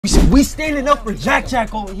We standing up for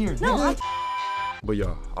Jack over here. No. But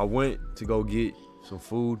y'all, I went to go get some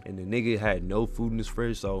food and the nigga had no food in his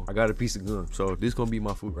fridge, so I got a piece of gum. So this gonna be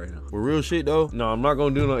my food right now. But real shit though, no, I'm not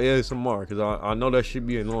gonna do no ASMR because I know that shit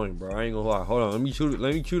be annoying, bro. I ain't gonna lie. Hold on, let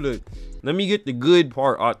me get the good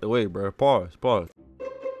part out the way, bro. Pause.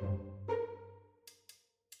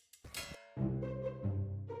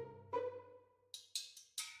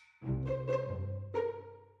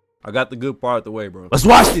 I got the good part out the way, bro. Let's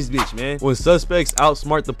watch this bitch, man. When suspects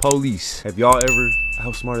outsmart the police. Have y'all ever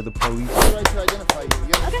outsmarted the police? Right to identify you.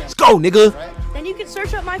 Okay. Let's go, nigga. Right? Then you can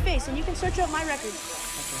search up my face and you can search up my record.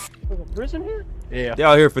 There's a prison here? Yeah. They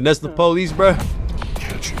out here finessing the police, bro.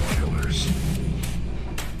 Catching killers.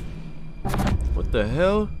 What the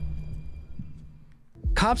hell?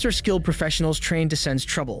 Cops are skilled professionals trained to sense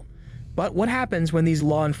trouble. But what happens when these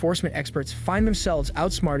law enforcement experts find themselves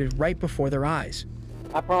outsmarted right before their eyes?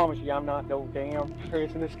 I promise you, I'm not no damn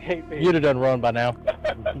prison escapee. You'd have done run by now.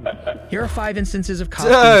 Here are 5 instances of cops.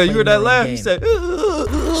 You heard that laugh? He said,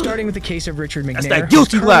 starting with the case of Richard McNair. That's that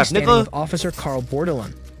guilty laugh, nigga. With Officer Carl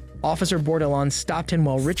Bordelon. Officer Bordelon stopped him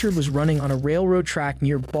while Richard was running on a railroad track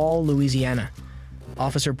near Ball, Louisiana.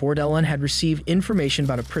 Officer Bordelon had received information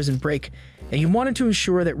about a prison break, and he wanted to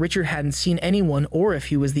ensure that Richard hadn't seen anyone or if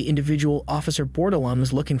he was the individual Officer Bordelon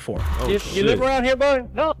was looking for. Oh, you live around here, buddy?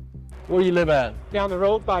 No. Where do you live at? Down the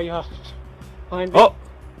road by Pineville. Oh,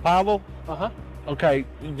 Pineville? Uh-huh. Okay.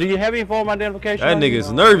 Do you have any form of identification? that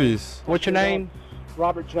nigga's nervous. What's your name?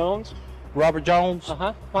 Robert Jones. Robert Jones?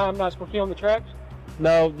 Uh-huh. Why, I'm not supposed to be on the tracks?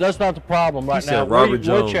 No, that's not the problem right He now. said Robert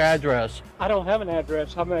Jones. What's your address? I don't have an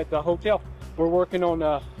address. I'm at the hotel. We're working on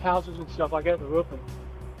houses and stuff like that, the roofing.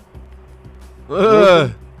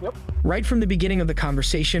 Yep. Right from the beginning of the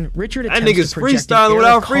conversation, Richard That attempts nigga's to project an freestyling air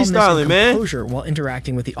without of calmness and freestyling, man. composure while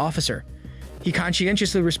interacting with the officer. He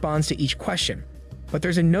conscientiously responds to each question, but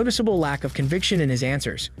there's a noticeable lack of conviction in his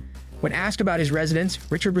answers. When asked about his residence,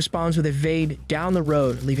 Richard responds with a vague "down the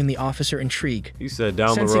road," leaving the officer intrigued. He said down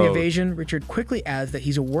the Sensing road. evasion, Richard quickly adds that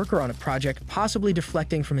he's a worker on a project, possibly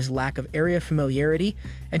deflecting from his lack of area familiarity,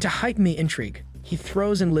 and to heighten the intrigue, he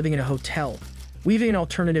throws in living in a hotel, weaving an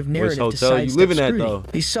alternative narrative to hotel you sidestep living at, scrutiny. though?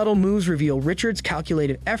 These subtle moves reveal Richard's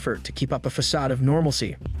calculated effort to keep up a facade of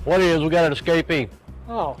normalcy. What is? We got an escapee.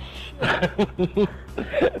 Oh,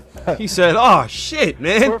 He said, oh shit,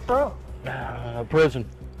 man. where from? Prison.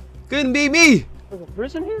 Couldn't be me. There's a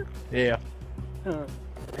prison here? Yeah. Man,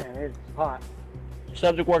 it's hot.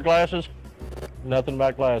 Subject wear glasses? Nothing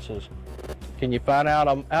about glasses. Can you find out?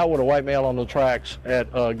 I'm out with a white male on the tracks at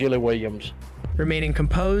Gilly Williams. Remaining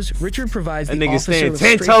composed, Richard provides That the nigga officer staying with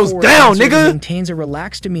 10 toes straightforward down, answers and nigga. maintains a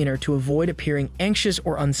relaxed demeanor to avoid appearing anxious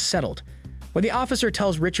or unsettled. When the officer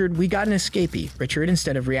tells Richard, "We got an escapee," Richard,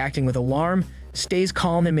 instead of reacting with alarm, stays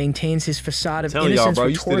calm and maintains his facade of Telling y'all, innocence, bro,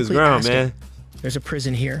 you stood his rhetorically ground, asking, man. "There's a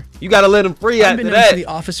prison here." You gotta let him free after Unbeknownst to that. the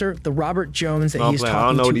officer, the Robert Jones that No, he I'm is playing. I don't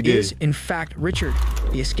talking know what he to did. is, in fact, Richard,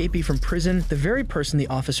 the escapee from prison, the very person the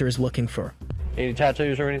officer is looking for. Any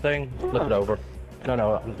tattoos or anything? Flip it over.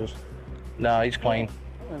 No, I'm just. No, he's clean.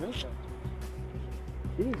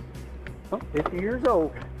 Geez. I'm 50 years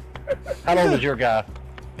old. How old is your guy?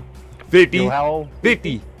 50. You how old?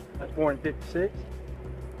 50. I was born in 56.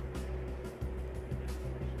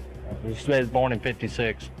 He said he's born in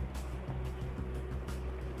 56.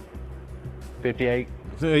 58.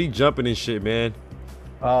 He jumping and shit, man.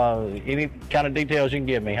 Any kind of details you can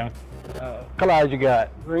give me, huh? Colors you got?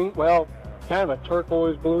 Green, well, kind of a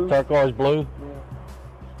turquoise blue. Turquoise blue?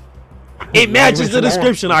 It matches the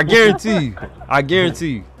description, I guarantee you. I guarantee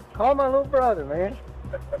you. Call my little brother, man.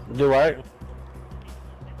 Do I?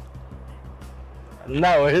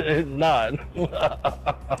 No, it's not.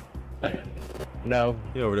 No.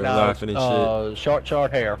 He over there No, laughing and shit.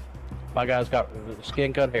 Short hair. My guy's got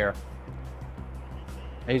skin cut hair.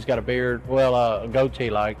 He's got a beard, well, a goatee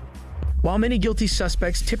like. While many guilty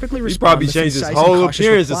suspects typically respond probably with changed his concise and whole cautious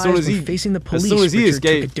appearance as soon replies as when he- facing the as police, soon as he Richard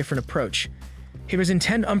escaped. took a different approach. He was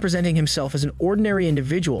intent on presenting himself as an ordinary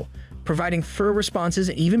individual, providing thorough responses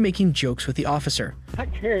and even making jokes with the officer. I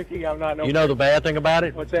guarantee I'm not no. You know the bad thing about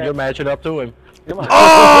it? What's that? You're matching up to him.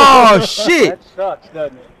 Oh shit! That sucks,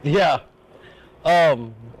 doesn't it? Yeah.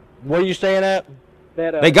 Where are you staying at?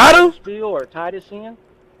 That, They got him? Steel or Titus Inn?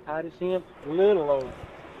 Titus Inn? Little old.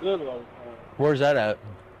 Where's that at?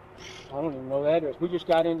 I don't even know the address. We just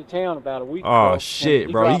got into town about a week ago. Oh and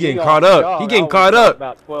shit, bro. He dropped me getting off caught at the up. yard. He getting I caught always up.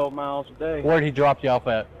 drive about 12 miles a day. Where'd he drop you off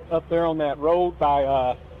at? Up there on that road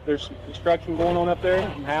by, there's some construction going on up there,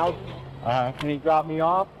 some houses. Uh-huh. And he dropped me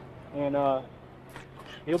off, and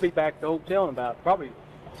he'll be back at the hotel in about probably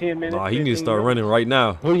 10 minutes. Nah, he can 15 just start minutes. running right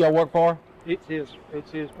now. Who do y'all work for? It's his.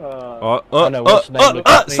 I know what's the name of the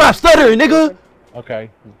company. Stop stuttering, nigga. Okay.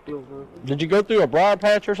 Did you go through a briar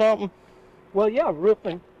patch or something? Well, yeah,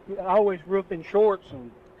 roofing. I always roof in shorts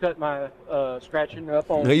and cut my scratching up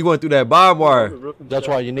on. You went through that barbed wire. That's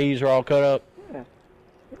why your knees are all cut up? Yeah.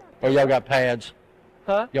 Or y'all got pads?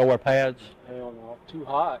 Huh? Y'all wear pads? Hell no, too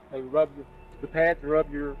hot. They the pads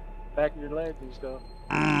rub your back of your legs and stuff.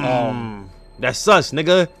 That's sus,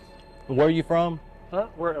 nigga. Where are you from? Huh?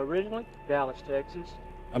 We're originally Dallas, Texas.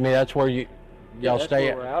 I mean, that's where y'all that's stay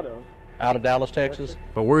where we're out of. Out of Dallas, Texas?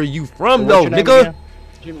 But where are you from, So though, what's your name nigga? again?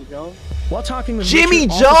 Jimmy Jones. While talking with Jimmy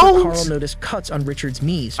Richard, Officer Jones? Carl noticed cuts on Richard's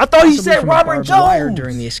knees. I thought he possibly said from a Robert barbed wire Jones.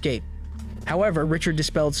 during the escape. However, Richard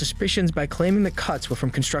dispelled suspicions by claiming the cuts were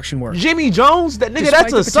from construction work. Jimmy Jones? That nigga, Despite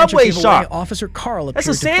that's the a potential Subway giveaway, shop. Officer Carl appeared That's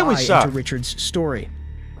a sandwich to buy shop. into Richard's story.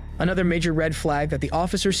 Another major red flag that the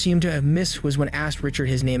officer seemed to have missed was when asked Richard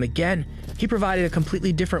his name again, he provided a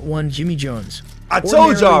completely different one, Jimmy Jones. I told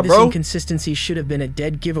y'all, Ordinarily, bro. This inconsistency should have been a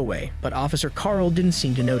dead giveaway, but Officer Carl didn't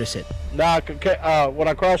seem to notice it. Nah, when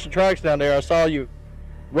I crossed the tracks down there, I saw you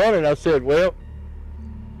running. I said, well,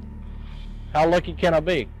 how lucky can I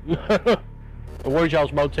be? Where's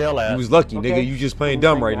y'all's motel at? You was lucky, Okay. nigga. You just playing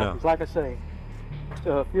dumb right now. Like I say,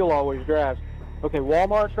 fuel always drives. Okay,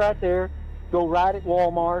 Walmart's right there. Go right at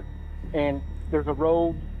Walmart, and there's a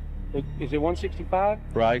road. Is it 165?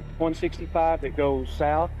 Right. 165 that goes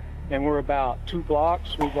south, and we're about 3 blocks.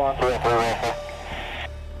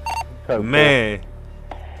 Man.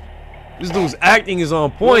 This dude's acting is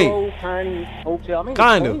on point. Little tiny hotel. I mean,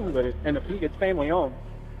 Kind it's of. clean, but it's family owned.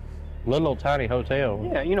 Little tiny hotel.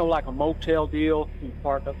 Yeah, you know, like a motel deal. You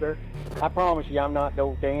park up there. I promise you, I'm not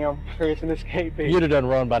no damn Chris and escape. You'd have done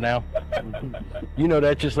run by now. You know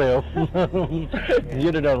that yourself.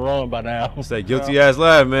 You'd have done run by now. It's that guilty ass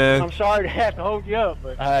laugh, man. I'm sorry to have to hold you up,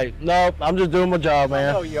 but Hey, no, I'm just doing my job,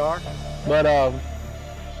 I know man. you are. But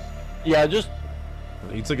yeah, just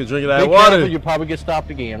You took a drink of be that careful. water. You'll probably get stopped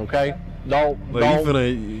again. Okay? Don't. Like,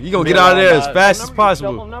 you gonna be get out of there as around fast as Cell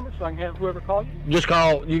possible. phone number so I can have whoever call you. Just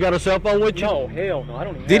call. You got a cell phone with you? No, hell no. I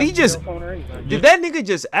don't even Did have he a just- cell phone or anything. Did that nigga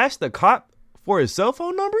just ask the cop for his cell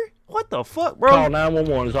phone number? What the fuck, bro? Call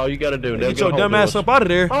 911 is all you got to do. They'll Get your get dumb hold of ass us. up out of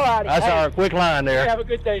there. All right. That's hey, our quick line there. Have a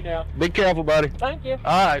good day now. Be careful, buddy. Thank you.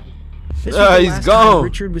 All right. This was the he's last gone. time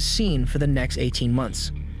Richard was seen for the next 18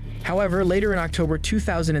 months. However, later in October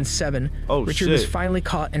 2007, Oh, Richard was shit. finally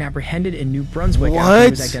caught and apprehended in New Brunswick after he What?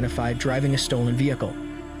 was identified driving a stolen vehicle.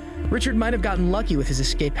 Richard might have gotten lucky with his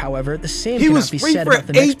escape, however, the same He cannot was be free said for about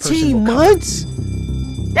the next person 18 we'll cover. months?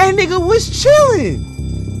 That nigga was chilling.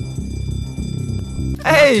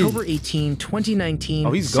 Hey. October 18, 2019,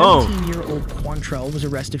 Oh, he's gone. 17-year-old Quantrell was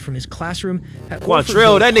arrested from his classroom at Quantrell,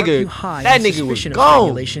 Orfordville that nigga- Parkview High that on nigga was suspicion of gone.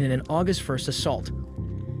 strangulation in an August 1st assault.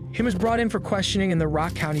 He was brought in for questioning in the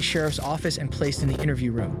Rock County Sheriff's Office and placed in the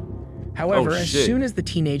interview room. However, Oh, as shit. soon as the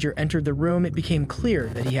teenager entered the room, it became clear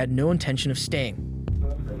that he had no intention of staying.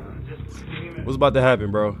 What's about to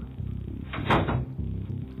happen, bro?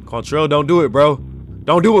 Quantrell, don't do it, bro.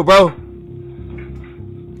 Don't do it, bro.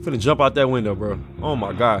 Finna jump out that window, bro. Oh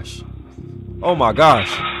my gosh. Oh my gosh.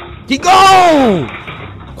 He gone!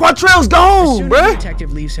 Quantrell's As gone, soon as the bro.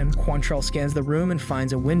 detective leaves him, Quantrell scans the room and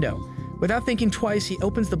finds a window. Without thinking twice, he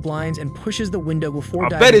opens the blinds and pushes the window before I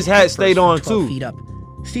diving bet his hat headfirst stayed from on, 12 too. feet up.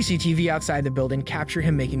 CCTV outside the building captured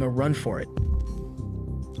him making a run for it.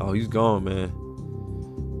 Oh, he's gone, man.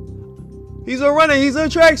 He's a runner. He's a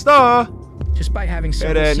track star. Despite having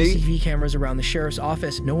several that neat? CCTV cameras around the sheriff's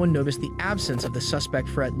office, no one noticed the absence of the suspect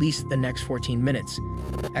for at least the next 14 minutes.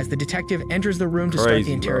 As the detective enters the room to start Crazy,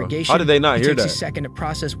 the bro. interrogation, How did they not he hear takes that? a second to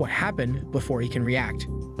process what happened before he can react.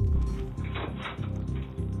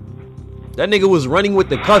 That nigga was running with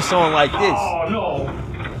the cuffs on like this.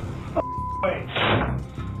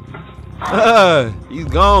 He's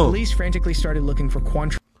gone. Police frantically started looking for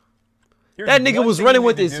Quantrell. That nigga was running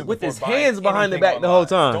with his hands behind the back the whole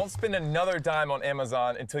time. Don't spend another dime on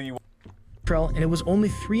Amazon until you. And it was only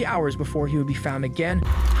 3 hours before he would be found again,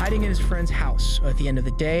 hiding in his friend's house. At the end of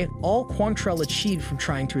the day, all Quantrell achieved from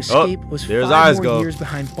trying to escape was there's 5 eyes more go. years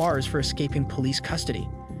behind bars for escaping police custody.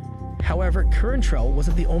 However, Quantrell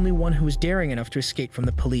wasn't the only one who was daring enough to escape from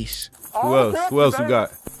the police. Who else? Who else we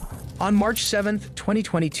got? On March 7th,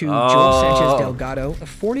 2022, Joel Sanchez Delgado, a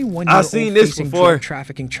 41-year-old seen this facing before. drug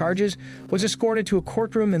trafficking charges, was escorted to a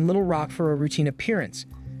courtroom in Little Rock for a routine appearance.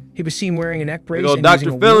 He was seen wearing a neck brace old and Dr.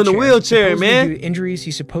 using a Phil in the wheelchair, supposedly man. due to injuries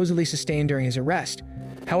he supposedly sustained during his arrest.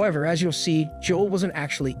 However, as you'll see, Joel wasn't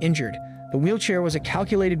actually injured. The wheelchair was a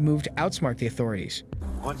calculated move to outsmart the authorities.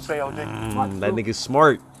 That nigga's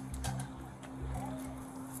smart.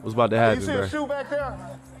 What's about to happen, bro? Shoe back there?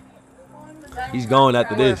 He's gone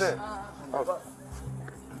after this.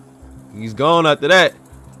 He's gone after that.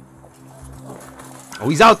 Oh,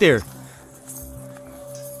 he's out there.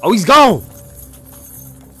 Oh, he's gone.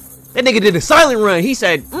 That nigga did a silent run. He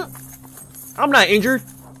said, I'm not injured.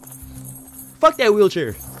 Fuck that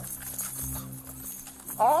wheelchair.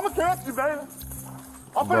 Oh, I'm gonna catch you, baby.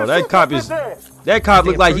 Bro, that cop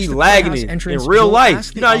looked like he lagging it in real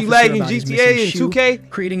life. You know how you lag in GTA and 2K?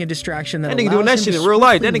 Creating a distraction that nigga doing that shit in real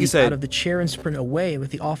life. That nigga said out of the chair and sprint away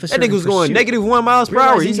with the officer. That nigga was going -1 miles per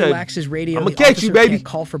hour. He said, "I'm gonna catch you, baby."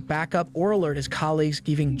 Call for backup or alert his colleagues,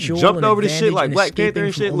 giving Joel jumped over this shit like Black Panther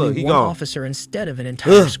and shit. Look, he gone. Officer instead of an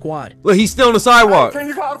entire squad. Look, he's still on the sidewalk. Hey, can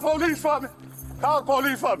you call the police for me? Call the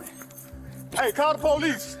police for me. Hey, call the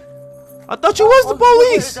police. I thought you was the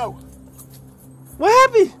police. What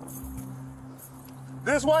happened?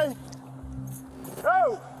 This way.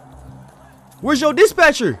 Go. Where's your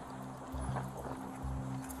dispatcher?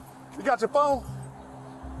 You got your phone?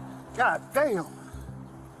 God damn.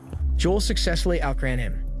 Joel successfully outran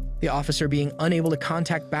him. The officer being unable to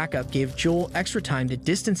contact backup gave Joel extra time to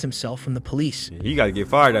distance himself from the police. He got to get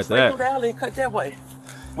fired after that. Go down and cut that way.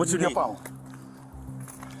 What's your phone?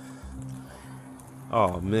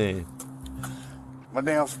 Oh, man. My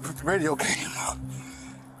damn radio came out.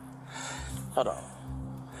 Hold on.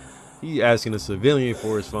 He asking a civilian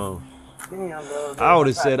for his phone. Damn, I would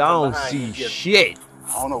have said, I don't see shit.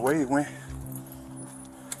 I don't know where he went.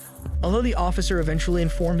 Although the officer eventually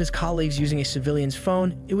informed his colleagues using a civilian's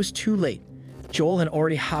phone, it was too late. Joel had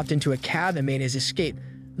already hopped into a cab and made his escape,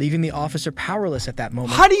 leaving the officer powerless at that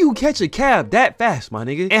moment. How do you catch a cab that fast, my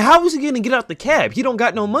nigga? And how was he gonna get out the cab? He don't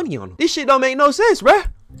got no money on him. This shit don't make no sense, bruh.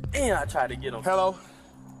 And I tried to get him. Hello?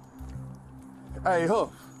 Hey,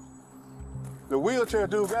 Hook. The wheelchair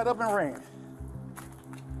dude got up and ran.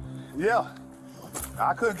 Yeah.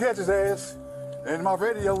 I couldn't catch his ass. And my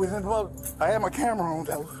radio was in the I had my camera on,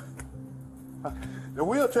 though. The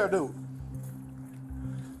wheelchair dude.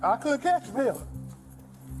 I couldn't catch him, hell.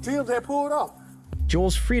 Tim's had pulled off.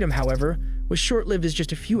 Joel's freedom, however, was short-lived as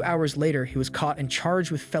just a few hours later he was caught and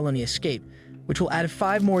charged with felony escape, which will add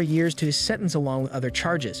 5 more years to his sentence along with other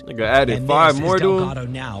charges. Nigga added 5 more to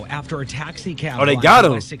him? Now, after a taxi cab oh, they got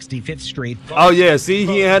him. 65th Street. Oh, yeah, see,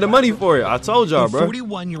 he ain't had the money for it. I told y'all, bro. The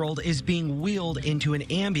 41-year-old is being wheeled into an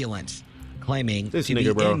ambulance, claiming this to nigga,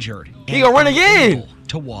 be bro. injured. He gonna run again.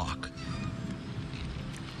 To walk.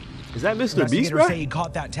 Is that Mr. Beast, Investigators bro? say he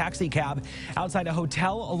caught that taxi cab outside a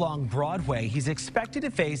hotel along Broadway. He's expected to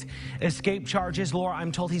face escape charges. Laura, I'm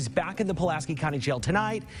told he's back in the Pulaski County Jail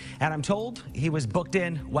tonight, and I'm told he was booked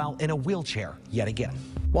in while in a wheelchair yet again.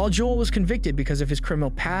 While Joel was convicted because of his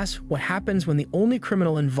criminal past, what happens when the only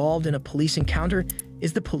criminal involved in a police encounter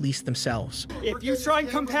is the police themselves? If you try and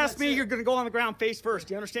come past me, you're gonna go on the ground face first.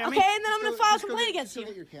 Do you understand me? Okay, and then I'm gonna file a complaint against you.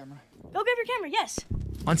 Go grab your camera, yes.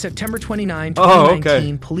 On September 29,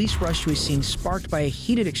 2019, police rushed to a scene sparked by a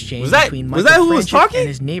heated exchange between Michael Franchik and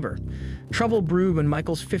his neighbor. Trouble brewed when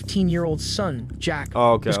Michael's 15-year-old son, Jack,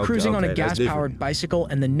 was cruising on a gas-powered bicycle,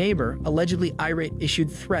 and the neighbor, allegedly irate,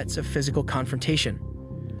 issued threats of physical confrontation.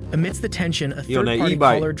 Amidst the tension, a third-party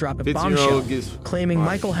caller dropped a bombshell, claiming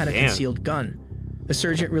Michael had a concealed gun. The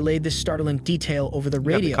sergeant relayed this startling detail over the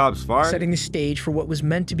radio, setting the stage for what was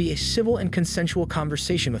meant to be a civil and consensual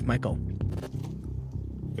conversation with Michael.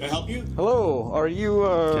 Can I help you? Hello, are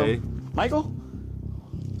you, Michael?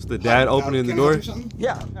 Is the dad opening the door?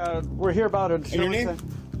 Yeah, we're here about a... And your name?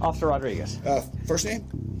 Officer Rodriguez. First name?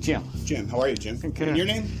 Jim. Jim, how are you, Jim? And your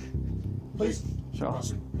name? Please? Sure.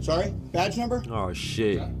 Sorry? Badge number? Oh,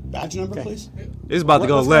 shit. Badge number, please? It's about to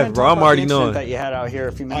go left, bro. I'm already knowing. That you had out here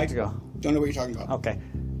a few minutes ago. Don't know what you're talking about. Okay.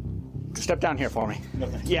 Step down here for me. No,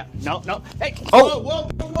 thanks. Yeah, no. Hey! Oh! Whoa!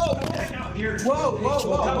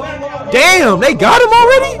 Damn, they got him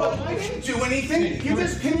already? I didn't do anything. You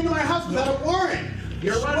just came into my house without a warrant.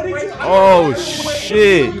 You're right. Oh,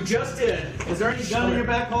 shit. You just did. Is there any gun in your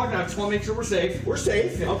back pocket? I just want to make sure we're safe. We're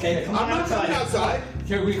safe. Okay, come on outside. I'm not outside.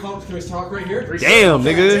 Can we talk right here? Damn,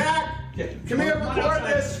 nigga. Jack, come here, record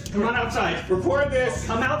this. Come on outside. Record this.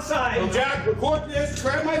 Come outside. Jack, record this.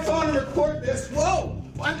 Grab my phone and record this. Whoa,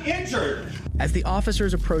 I'm injured. As the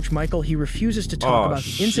officers approach Michael, he refuses to talk about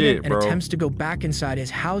the incident and attempts to go back inside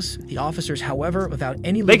his house. The officers, however, without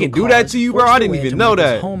any legal can do that to you, bro? I didn't even know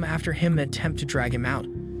that. Home after him and attempt to drag him out.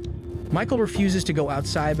 Michael refuses to go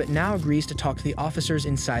outside, but now agrees to talk to the officers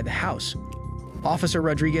inside the house. Officer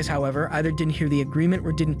Rodriguez, however, either didn't hear the agreement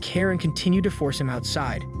or didn't care and continued to force him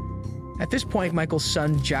outside. At this point, Michael's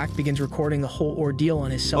son, Jack, begins recording the whole ordeal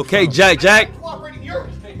on his cell phone. Okay, Jack. You're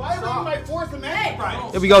violating my Fourth Amendment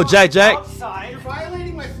rights. Here we go, Jack. You're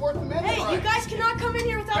violating my Fourth Amendment rights. Hey, you guys cannot come in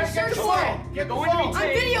here without a search warrant. Get the phone. I'm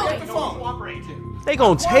videoing. Get the phone. They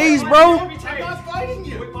gonna tase, bro. I'm not fighting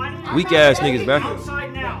you. Weak ass niggas back here.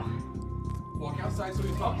 Outside now. Walk outside so we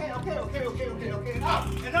talk. Okay.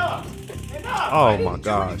 Enough. Oh my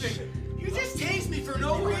gosh. You just tased me for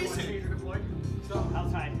no reason. Stop.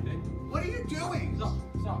 Outside. What are you doing?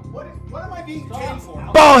 Stop. What am I being detained for?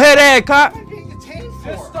 Bald head ass cop. What am I being detained for?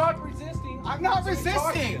 Just stop resisting. I'm not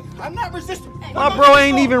resisting. My bro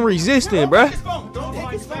ain't even resisting, bruh. Don't take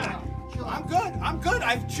his phone. I'm good.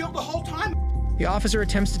 I've chilled the whole time. The officer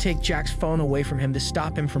attempts to take Jack's phone away from him to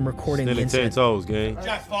stop him from recording the Standing 10 incident. toes, gang.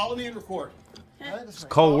 Jack, follow me and record. It's a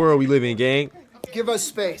cold world we live in, gang. Give us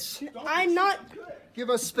space. I'm not. Give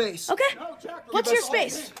us space. Okay. What's your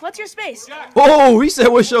space? What's your space? Oh, he said,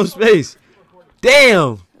 "What's your space?"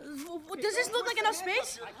 Damn. Does this look like enough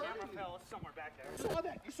space?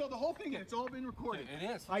 You saw the whole thing. It's all been recorded. It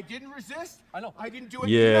is. I didn't resist. I know. I didn't do it.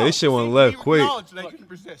 Yeah, this shit went left quick. That I didn't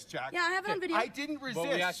resist, Jack. Yeah, I have it on video. I didn't resist.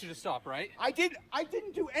 But we asked you to stop, right? I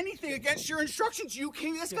didn't do anything against your instructions.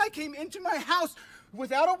 This guy came into my house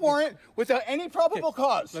without a warrant, without any probable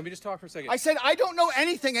cause. Let me just talk for a second. I said I don't know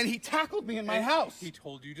anything, and he tackled me in my house. He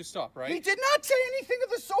told you to stop, right? He did not say anything of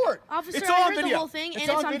the sort. Officer, it's all I on heard video. the whole thing, and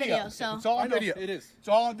it's on video, so. It's all on video. It is. It's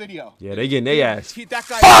all on video. Yeah, they getting their ass That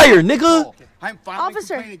guy fire, nigga. I'm finally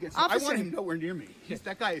Officer, complaining against him. I want him nowhere near me.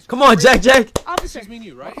 That guy is. Come on, Jack. Officer. Just me and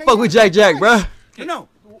you, right? Fuck with Jack, bruh.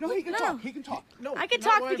 No, he can talk. He can talk. No, I can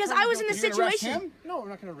talk because I was in the You're gonna arrest situation. him? No, we're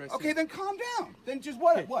not gonna arrest Okay, you. then calm down. Then just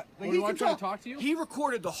what? What He do you can want to talk to you? He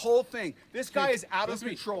recorded the whole thing. This guy is out of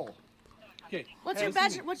control. Okay. What's your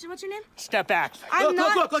badge? What's your name? Step back. I'm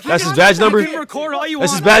not. Look. That's his badge number. You can record all you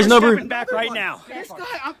That's want. his badge We're number? stepping back right now. This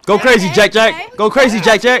guy, Go crazy, Jack. Go crazy,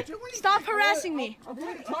 Jack. Stop harassing me. I'm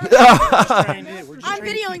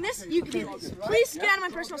videoing this. You can do this. Please get out of my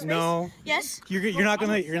personal space. No. Yes. You're not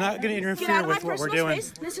gonna Get out interfere of my with what we're personal doing.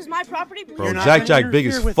 space. This is my property. Please. Bro, not Jack gonna big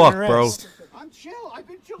as interfere with fuck, an bro. arrest. I'm chill. I've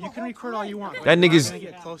been chill. You can record all you want. That nigga's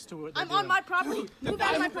Get close to what I'm on my property. Move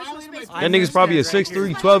out of my personal space. that nigga's probably a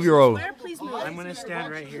 6'3", 12-year-old. Please move. I'm gonna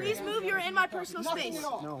stand right here. Please move. You're in my personal space.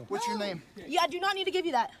 No. What's your name? Yeah, I do not need to give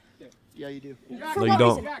you that. Yeah, you do. For No, you what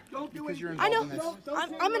don't. reason? Because you're I involved know. in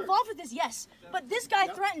this. I'm involved with this, yes. But this guy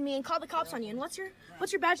threatened me and called the cops on you. And what's your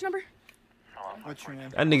badge number? What's your name?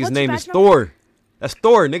 That nigga's What's name your is badge Thor. That's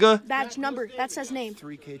Thor, nigga. Badge number. That says name.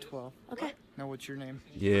 3K12. Okay. Now, what's your name?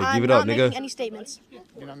 Yeah, I'm give it up, not making nigga. any statements.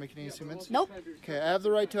 You're not making any statements? Nope. Okay, I have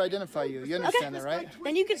the right to identify you. You understand that, right?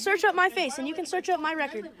 Then you can search up my face and you can search up my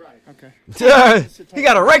record. Okay. He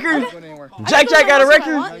got a record? Go anywhere. Jack I can go got a where else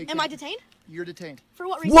I record? want. Am I detained? You're detained. For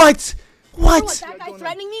what reason? What? For what? What? That guy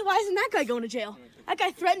threatening me? Why isn't that guy going to jail? That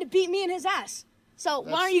guy threatened to beat me in his ass. So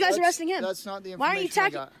why aren't you guys arresting him? That's not the Why aren't you information I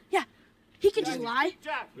attacking? got. Yeah. He can just lie.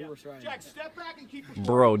 Jack, step back and keep your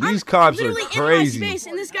Bro, these cops are Literally in my crazy. space,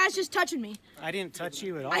 and this guy's just touching me. I didn't touch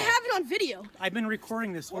you at all. I have it on video. I've been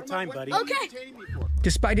recording this whole time, buddy. Okay.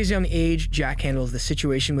 Despite his young age, Jack handles the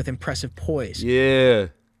situation with impressive poise. Yeah.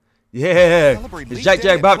 It's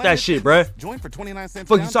Jack about that shit, bruh. Join for 29 cents.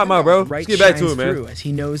 Fuck you talking about, bro? Right Let's get back to shines it, man. through as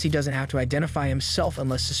he knows he doesn't have to identify himself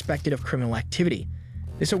unless suspected of criminal activity.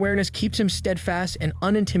 This awareness keeps him steadfast and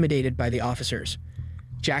unintimidated by the officers.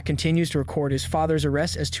 Jack continues to record his father's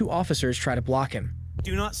arrest as two officers try to block him.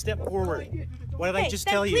 Do not step forward. What did I just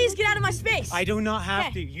then tell you? please get out of my space. I do not have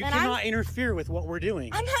Okay, to. You then cannot interfere with what we're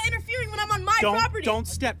doing. I'm not interfering when I'm on my property. Don't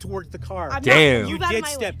step towards the car. I'm not. Damn. You Move out of did my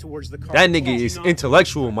step way. towards the car. That nigga is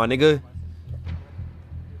intellectual, my nigga.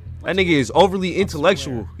 That nigga is overly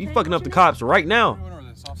intellectual. He fucking up the cops right now.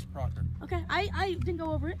 Okay, I didn't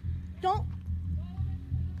go over it. Don't.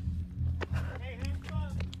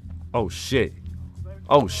 Oh shit.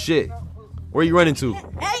 Oh shit. Where you running to?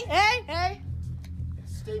 Hey.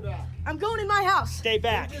 Stay back. I'm going in my house. Stay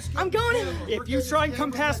back. I'm going in. If you try and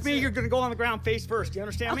come past me, you're gonna go on the ground face first. Do you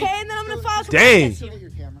understand me? Okay, and then I'm gonna file a Dang. complaint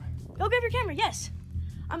against you. Go grab your camera. Yes,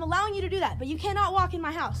 I'm allowing you to do that, but you cannot walk in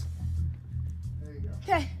my house. There you go.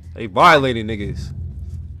 Okay. They violating niggas.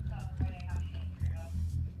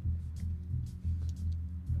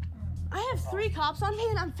 I have 3 cops on me,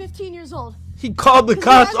 and I'm 15 years old. He called the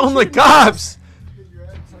cops on the cops.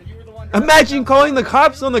 Imagine calling the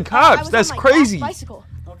cops on the I cops. was That's on my crazy. gas bicycle.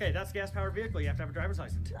 Okay, that's a gas-powered vehicle. You have to have a driver's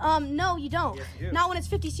license. No, you don't. Yes, you do. Not when it's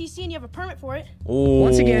 50cc and you have a permit for it.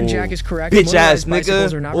 Once again, Jack is correct. Bitch ass Motorized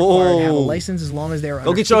bicycles nigga. are not required to have a Oh. license as long as they are Go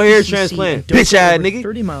under get your hair 50cc transplant, and don't bitch go ass over nigga.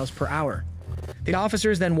 30 miles per hour. The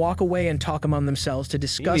officers then walk away and talk among themselves to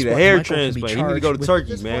discuss need a what hair Michael can be transplant. He need to go to charged Turkey,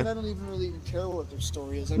 At this man. point, I don't even really care what their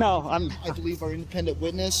story is. No, I believe our independent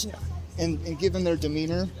witness and given their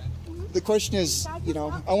demeanor, The question is, you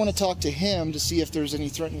know, I want to talk to him to see if there's any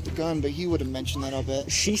threat with the gun, but he would have mentioned that, I'll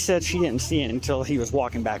bet. She said she didn't see it until he was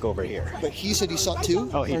walking back over here. But he said he saw it too?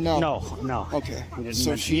 Oh, or no? No. Okay.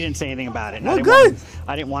 She didn't say anything about it. Well, good.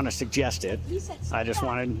 I didn't want to suggest it. I just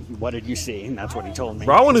wanted, what did you see? And that's what he told me.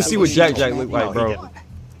 Bro, I want to see what Jack looked like, bro.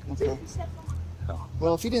 Okay.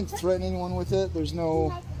 Well, if he didn't threaten anyone with it, there's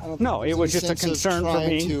no... No, it was just a concern for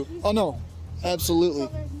me. Oh, no. Absolutely.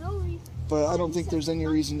 But I don't think there's any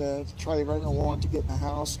reason to try to write a warrant to get in the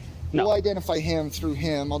house. No. We'll identify him through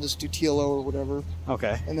him. I'll just do TLO or whatever.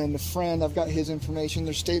 Okay. And then the friend, I've got his information.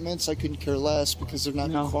 Their statements, I couldn't care less because they're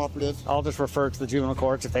not cooperative. I'll just refer to the juvenile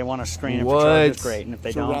courts. If they want to screen him for charges, great. And if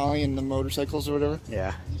they for don't... rallying the motorcycles or whatever?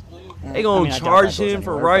 Yeah. They gonna charge him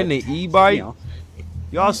for riding an e-bike?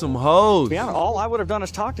 Y'all some hoes. Yeah, all I would have done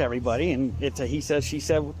is talk to everybody, and it's a he said, she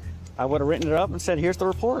said. I would have written it up and said, here's the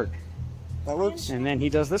report. That works. And then he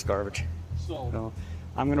does this garbage. So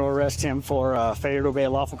I'm going to arrest him for failure to obey a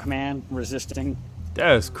lawful command, resisting.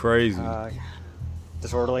 That's crazy.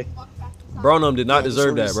 Disorderly. Burnham did not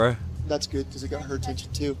deserve that, bro. That's good because it got her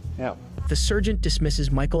attention too. Yeah. The sergeant dismisses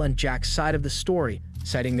Michael and Jack's side of the story,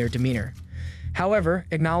 citing their demeanor. However,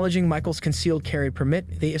 acknowledging Michael's concealed carry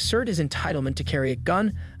permit, they assert his entitlement to carry a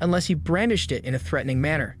gun unless he brandished it in a threatening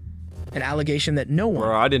manner. An allegation that no one,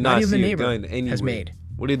 Bro, I did not even see the a neighbor, gun anywhere. has made.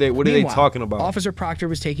 What are they talking about? Officer Proctor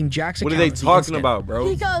was taking Jack's What account are they of the talking incident. about, bro?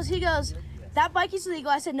 He goes, that bike is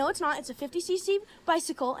illegal. I said, no, it's not. It's a 50cc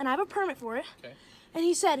bicycle, and I have a permit for it. Okay. And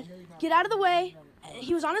he said, get out of the way.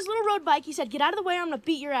 He was on his little road bike. He said, get out of the way or I'm going to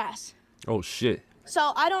beat your ass. Oh, shit.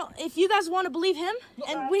 So if you guys want to believe him,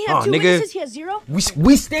 and we have two witnesses, he has zero.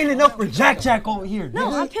 We standing up for Jack over here.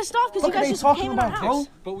 No, I'm pissed off because you guys just came in our house.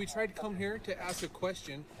 But we tried to come here to ask a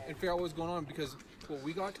question and figure out what was going on because what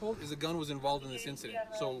we got told is a gun was involved in this incident.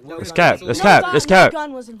 So It's cap. It's cap. It's cap. No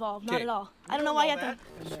gun was involved, not at all. I don't know why you have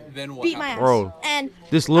to beat my ass. Bro, and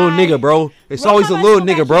this little nigga, bro. It's always a little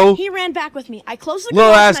nigga, bro. He ran back with me. I closed the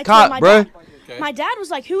little door ass and I told cop, bro. My dad was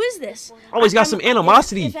like, "Who is this?" Always got some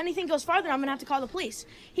animosity. If anything goes farther, I'm gonna have to call the police.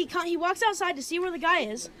 He walks outside to see where the guy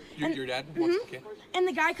is. Your dad? Okay. And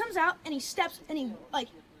the guy comes out and he steps and he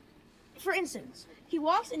for instance, he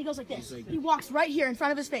walks and he goes like this. He walks right here in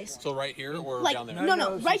front of his face. So right here or like, down there?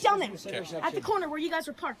 No, right down there. Okay. At the corner where you guys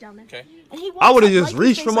were parked down there. Okay. And he walks I would have just right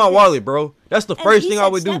reached for my wallet, bro. That's the first thing I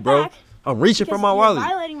would do, bro. I'm reaching for my wallet.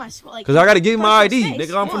 Violating my Cause I gotta give him my ID,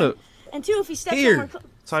 nigga. I'm finna. And two, if he steps here somewhere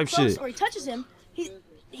type close shit. or he touches him,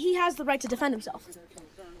 he has the right to defend himself.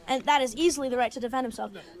 And that is easily the right to defend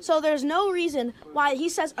himself. So there's no reason why he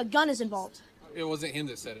says a gun is involved. It wasn't him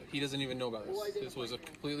that said it. He doesn't even know about this. This was a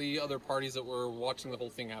completely other parties that were watching the whole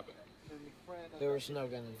thing happen. There was no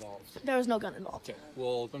gun involved. There was no gun involved. Okay.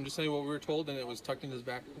 Well, I'm just telling you what we were told, and it was tucked in his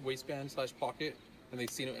back waistband / pocket, and they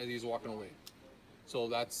seen it as he was walking away. So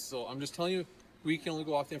I'm just telling you, we can only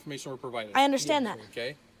go off the information we're provided. I understand that.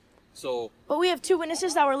 Okay. So. But we have two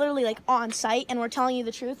witnesses that were literally on site, and we're telling you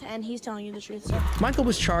the truth, and he's telling you the truth. So. Michael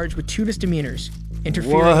was charged with 2 misdemeanors,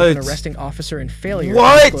 interfering What? with an arresting officer and failure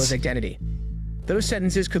What? to disclose identity. Those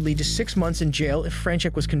sentences could lead to 6 months in jail if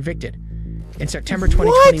Franchek was convicted. In September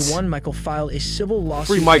 2021, Michael filed a civil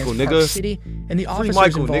lawsuit Free Michael, against nigga. Park City and the Free officers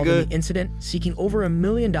Michael, involved nigga. in the incident, seeking over $1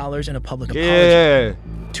 million in a public apology. Yeah.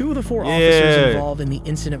 2 of the 4 officers involved in the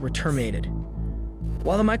incident were terminated.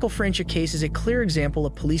 While the Michael Franchek case is a clear example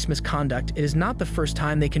of police misconduct, it is not the first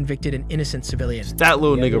time they convicted an innocent civilian. That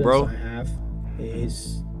little nigga, bro. The evidence I have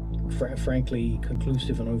is frankly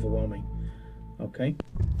conclusive and overwhelming. Okay.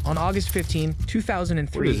 On August 15,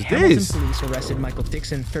 2003, What is Hamilton this? police arrested Michael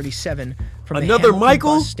Dixon, 37, from the Another Hamilton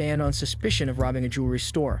Michael? bus stand on suspicion of robbing a jewelry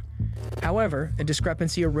store. However, a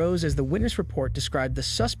discrepancy arose as the witness report described the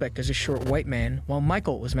suspect as a short white man, while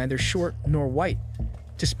Michael was neither short nor white.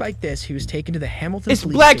 Despite this, he was taken to the Hamilton It's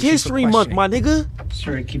police Black station for History Month, questioning. my nigga.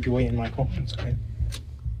 Sorry to keep you waiting, Michael. It's okay.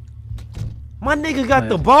 My nigga got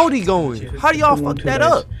the body going. How do y'all fuck that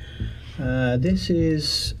up? This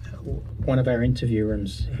is one of our interview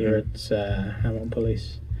rooms here at Hamilton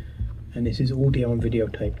Police, and this is audio and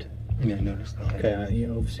videotaped. Yeah, I noticed that. Okay,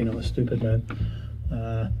 you're obviously not a stupid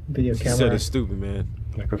man. Video camera. Said it's stupid, man.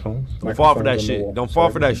 Microphones. Don't fall for that Microphones on the shit. wall. Don't fall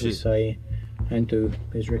So for that everything we shit. Say and do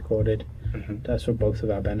is recorded. That's for both of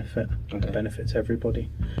our benefit. It benefits everybody.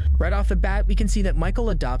 Right off the bat, we can see that Michael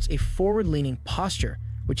adopts a forward-leaning posture,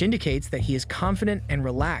 which indicates that he is confident and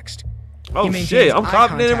relaxed. Oh He maintains shit, I'm eye confident and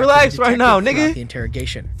contact with relaxed the right now, detective throughout nigga. The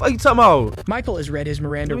interrogation. Fuck you talking about? Michael has read his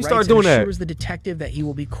Miranda Let me rights start and doing that. assures the detective that he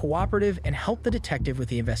will be cooperative and help the detective with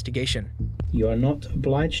the investigation. You are not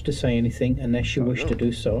obliged to say anything unless you wish to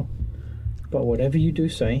do so, but whatever you do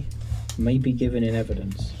say may be given in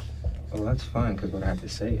evidence. Well, that's fine, because what I have to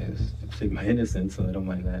say is to plead my innocence, so I don't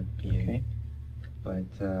mind that. Okay. But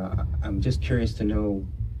I'm just curious to know,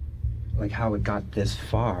 like, how it got this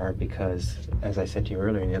far, because, as I said to you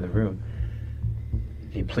earlier in the other room,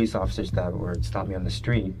 the police officers that were stopped me on the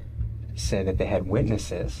street said that they had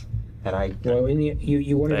witnesses, and I. Well,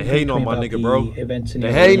 you wanted They to hating talk on to me my about nigga, the bro. events in They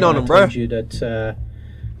the hating on I him, bro. told you that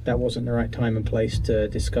that wasn't the right time and place to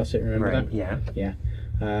discuss it. Remember Right, that? yeah.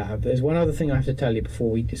 Yeah. There's one other thing I have to tell you before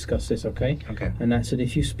we discuss this, okay? Okay. And that's that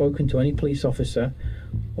if you've spoken to any police officer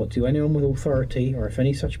or to anyone with authority, or if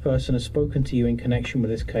any such person has spoken to you in connection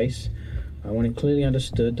with this case, I want it clearly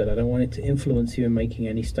understood that I don't want it to influence you in making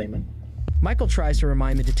any statement. Michael tries to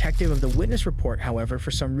remind the detective of the witness report. However, for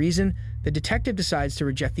some reason, the detective decides to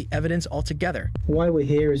reject the evidence altogether. Why we're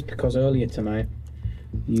here is because earlier tonight,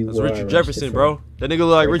 you That's were Richard arrested Jefferson, for bro. That nigga look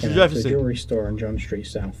like breaking Richard into a Jefferson. jewelry store on John Street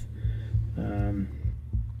South.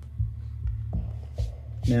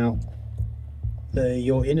 Now,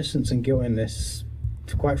 your innocence and guilt in this,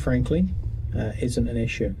 quite frankly, isn't an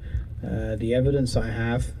issue. The evidence I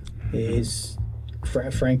have is,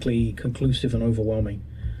 frankly, conclusive and overwhelming.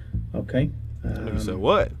 Okay? So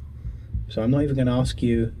what? So I'm not even going to ask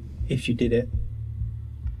you if you did it.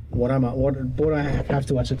 What I have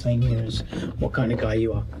to ascertain here is what kind of guy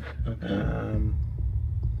you are. Okay.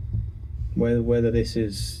 Whether this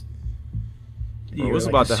is. Bro, what's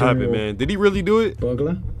about to happen, man? Did he really do it?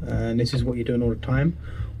 Burglar, and this is what you're doing all the time,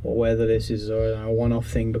 or whether this is a one-off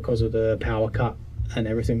thing because of the power cut and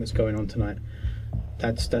everything that's going on tonight.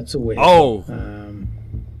 That's all we're here Oh. for.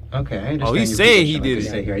 Okay, I understand. Oh, he's your saying he position. did Like it. you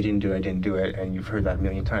say here, I didn't do it, and you've heard that a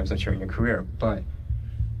million times, I'm sure, in your career. But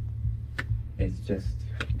it's just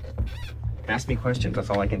ask me questions. That's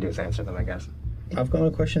all I can do is answer them, I guess. I've got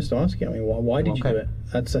no questions to ask you. I mean, why did you do it?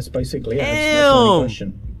 That's basically it. That's the Damn. only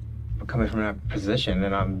question. I'm coming from that position,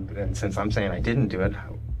 and since I'm saying I didn't do it,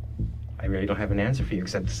 I really don't have an answer for you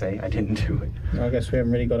except to say I didn't do it. I guess we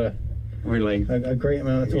haven't really got a great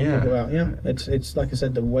amount to talk about. Yeah, it's like I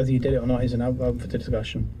said, whether you did it or not isn't up for the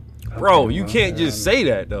discussion. Bro, you can't just say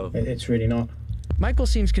that, though. It's really not. Michael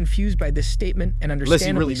seems confused by this statement, and Unless he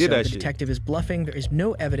understandably really did so, that the shit. detective is bluffing. There is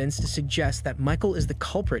no evidence to suggest that Michael is the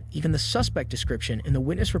culprit. Even the suspect description in the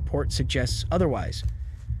witness report suggests otherwise.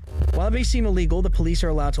 While it may seem illegal, the police are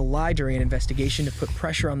allowed to lie during an investigation to put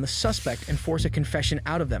pressure on the suspect and force a confession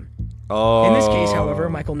out of them. Oh. In this case, however,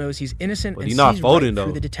 Michael knows he's innocent But and he's not sees folding, right though.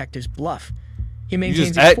 through the detective's bluff. He You maintains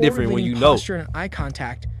just a act different when forward-leaning you know. posture and eye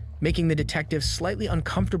contact, making the detective slightly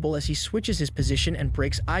uncomfortable as he switches his position and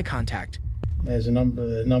breaks eye contact. There's a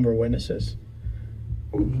number of witnesses.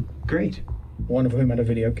 Great. One of whom had a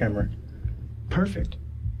video camera. Perfect.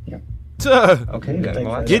 Yeah. Okay, then.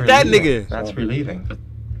 Well, that's Get that relieving. nigga. That's relieving, to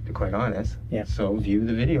be quite honest. Yeah. So view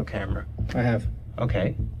the video camera. I have.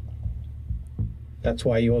 Okay. That's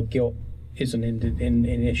why your guilt isn't in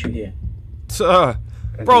issue here.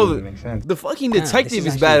 Bro, the fucking detective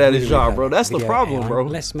is bad at his job, bro. That's the problem, bro.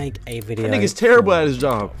 Let's make a video. That nigga's terrible at his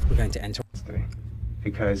job. We're going to enter.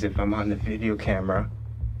 Because if I'm on the video camera,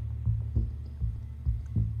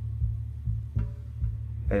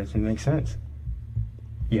 that doesn't make sense.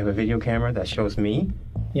 You have a video camera that shows me?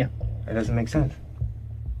 Yeah. That doesn't make sense.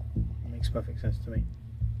 It makes perfect sense to me.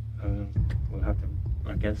 We'll have to,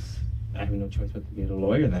 I guess, I have no choice but to get a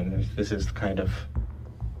lawyer then. If this is the kind of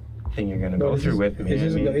thing you're going to go through with me.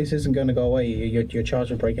 This isn't going to go away. You're charged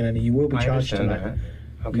with breaking in. You will be I charged understand tonight.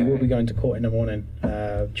 that. Okay. You will be going to court in the morning,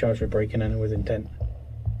 charged with breaking in with intent.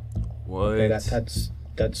 What? Okay,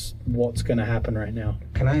 that's what's going to happen right now.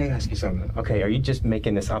 Can I ask you something? Okay, are you just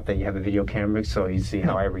making this up that you have a video camera so you see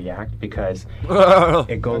how I react? Because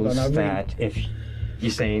it goes that if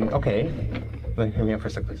you're saying, okay, hear me out for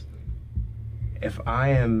a second, please. If I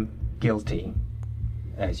am guilty,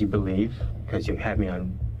 as you believe, because you have me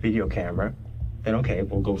on video camera, then okay,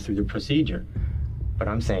 we'll go through the procedure. But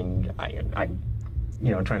I'm saying, I'm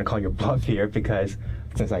trying to call your bluff here because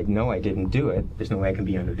since I know I didn't do it, there's no way I can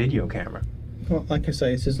be on the video camera. Well, like I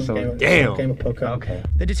say, this isn't a game of poker. Okay.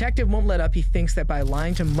 The detective won't let up. He thinks that by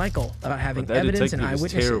lying to Michael about having That evidence and detective is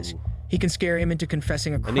eyewitnesses, terrible. he can scare him into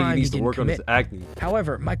confessing a That nigga crime he needs to didn't work on his commit. acting.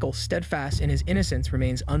 However, Michael, steadfast in his innocence,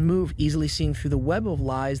 remains unmoved, easily seeing through the web of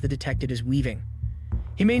lies the detective is weaving.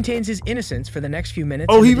 He maintains his innocence for the next few minutes.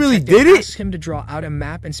 Oh, and he the really detective did it? asks him to draw out a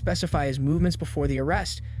map and specify his movements before the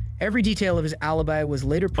arrest. Every detail of his alibi was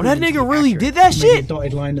later proven that to be nigga really accurate. did that Maybe a shit?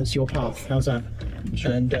 dotted line that's your path. How's that?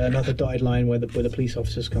 And another dotted line where the police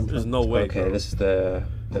officers come from. There's no way. Okay, this is the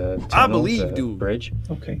tunnel, I believe, the dude. bridge.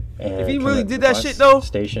 Okay. And If he from really the did that bus shit, though,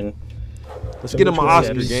 station. let's get him an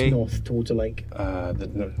Oscar, It's gang. north towards the lake.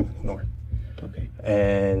 The north. Okay.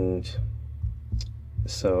 And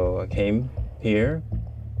so I came here,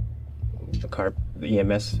 the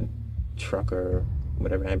EMS truck or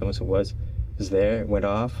whatever ambulance it was there, went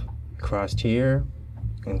off, crossed here,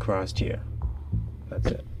 and crossed here. That's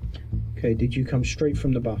it. Okay, did you come straight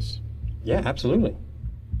from the bus? Yeah, absolutely.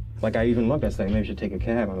 Like, I even looked, I was like, maybe I should take a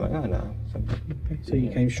cab. I'm like, oh, no. So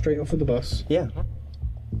you came straight off of the bus? Yeah.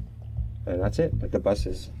 And that's it. Like, the bus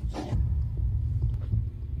is...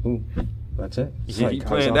 Ooh, that's it. Yeah, like, you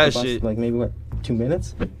playing that shit. Like, maybe, what, 2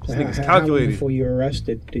 minutes? So how long before you were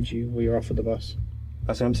arrested were you off of the bus?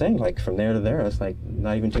 That's what I'm saying. Like, from there to there, it's like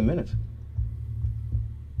not even 2 minutes.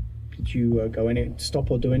 Did you stop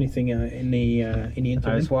or do anything in the interim?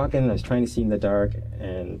 I was walking, I was trying to see in the dark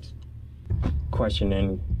and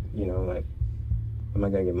questioning, you know, like, am I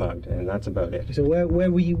gonna get mugged? And that's about it. So where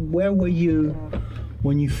were you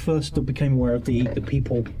when you first became aware of the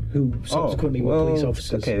people who subsequently were police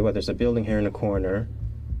officers? Okay, well, there's a building here in the corner.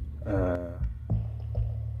 There's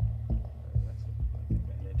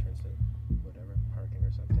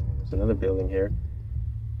another building here.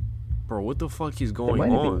 Bro, what the fuck is going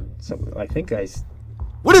on? I think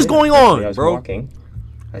What is going on, I was bro? walking.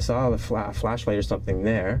 I saw a flashlight or something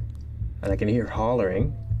there, and I can hear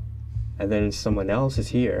hollering, and then someone else is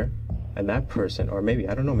here, and that person, or maybe,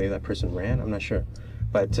 I don't know, maybe that person ran, I'm not sure.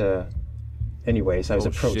 But anyways, I was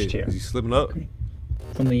approached here. Is he slipping up?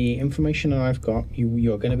 From the information that I've got,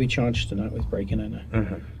 you're going to be charged tonight with breaking and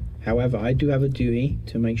entering. However, I do have a duty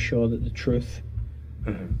to make sure that the truth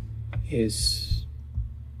is...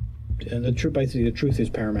 basically, the truth is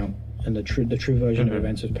paramount, and the true version of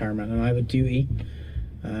events is paramount. And I have a duty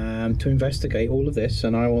to investigate all of this,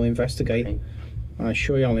 and I will investigate. I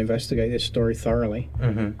assure you, I'll investigate this story thoroughly,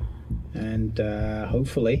 and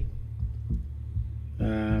hopefully,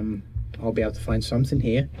 I'll be able to find something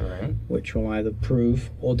here, which will either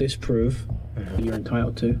prove or disprove what you're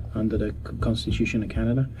entitled to under the Constitution of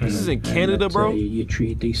Canada. This is in Canada, bro? You're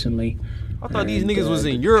treated decently. I thought these niggas was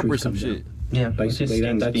in Europe or some shit. Yeah, basically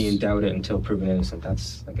that's that's being doubted until proven innocent.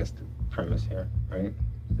 That's, I guess, the premise here, right?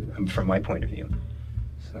 From my point of view.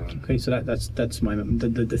 So. Okay, so that's the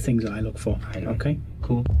things that I look for. Okay,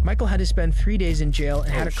 cool. Michael had to spend 3 days in jail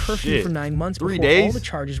and had a curfew shit. for 9 months 3 before days? all the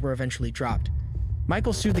charges were eventually dropped.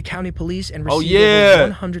 Michael sued the county police and Oh, received yeah.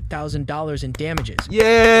 over $100,000 in damages.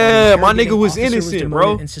 Yeah, my nigga was Officer innocent, demoted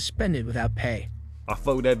bro. And suspended without pay. I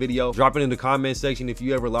fuck with that video. Drop it in the comment section if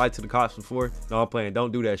you ever lied to the cops before. No, I'm playing.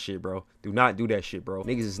 Don't do that shit, bro. Do not do that shit, bro.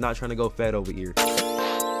 Niggas is not trying to go fat over here.